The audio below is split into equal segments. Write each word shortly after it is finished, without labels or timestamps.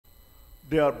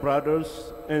Dear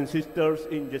brothers and sisters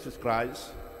in Jesus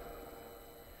Christ,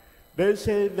 they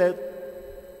say that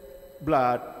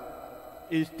blood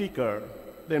is thicker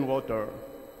than water.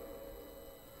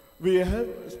 We have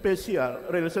a special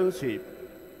relationship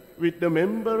with the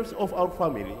members of our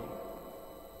family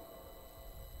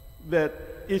that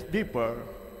is deeper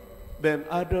than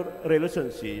other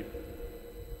relationships.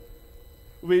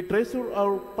 We treasure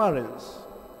our parents,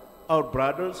 our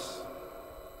brothers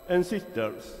and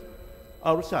sisters,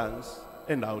 our sons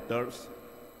and daughters.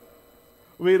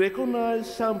 We recognize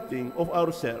something of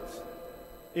ourselves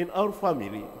in our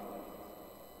family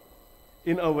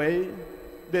in a way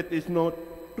that is not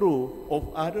true of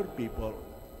other people.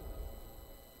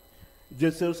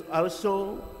 Jesus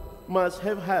also must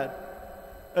have had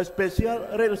a special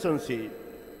relationship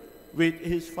with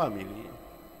his family.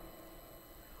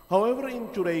 However,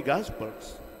 in today's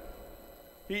Gospels,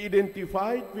 he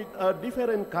identified with a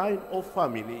different kind of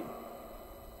family.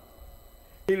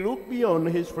 He looked beyond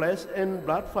his flesh and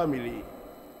blood family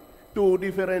to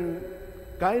different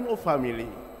kind of family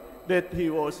that he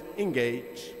was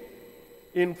engaged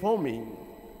in forming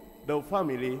the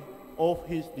family of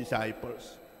his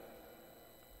disciples.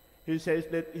 He says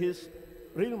that his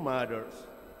real mothers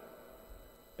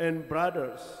and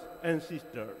brothers and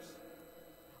sisters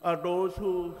are those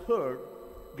who heard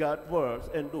God's words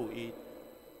and do it.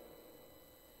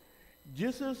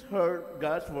 Jesus heard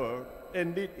God's word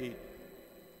and did it.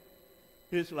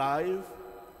 His life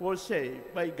was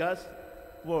saved by God's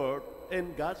word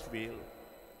and God's will.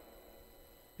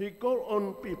 He called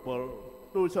on people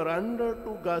to surrender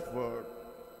to God's word,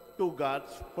 to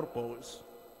God's purpose,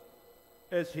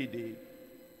 as he did.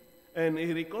 And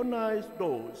he recognized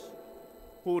those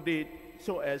who did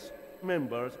so as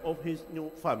members of his new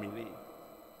family.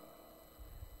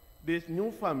 This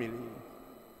new family,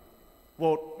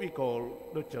 what we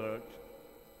call the church.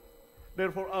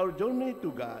 Therefore, our journey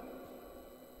to God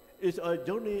is a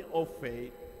journey of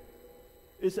faith,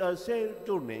 is a shared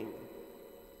journey.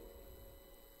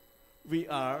 We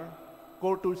are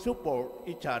called to support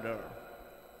each other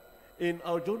in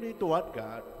our journey toward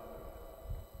God.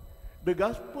 The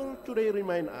gospel today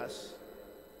reminds us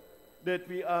that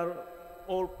we are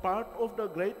all part of the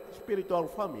great spiritual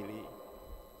family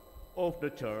of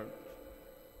the church.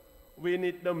 We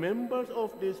need the members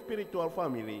of this spiritual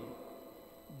family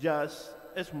just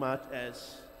as much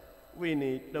as we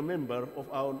need the member of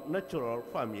our natural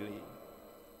family.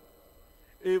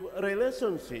 If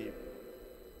relationship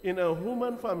in a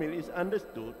human family is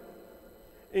understood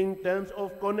in terms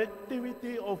of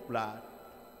connectivity of blood,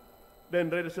 then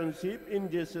relationship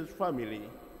in Jesus' family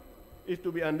is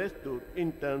to be understood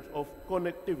in terms of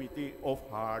connectivity of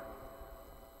heart.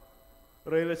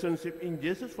 Relationship in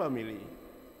Jesus' family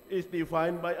is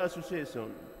defined by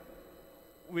association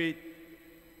with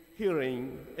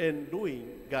hearing and doing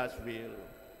God's will.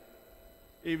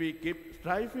 If we keep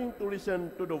striving to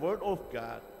listen to the word of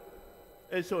God,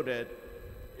 and so that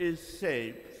it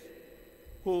shapes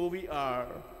who we are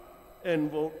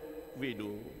and what we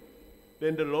do,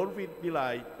 then the Lord will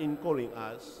delight in calling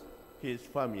us his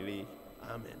family.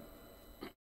 Amen.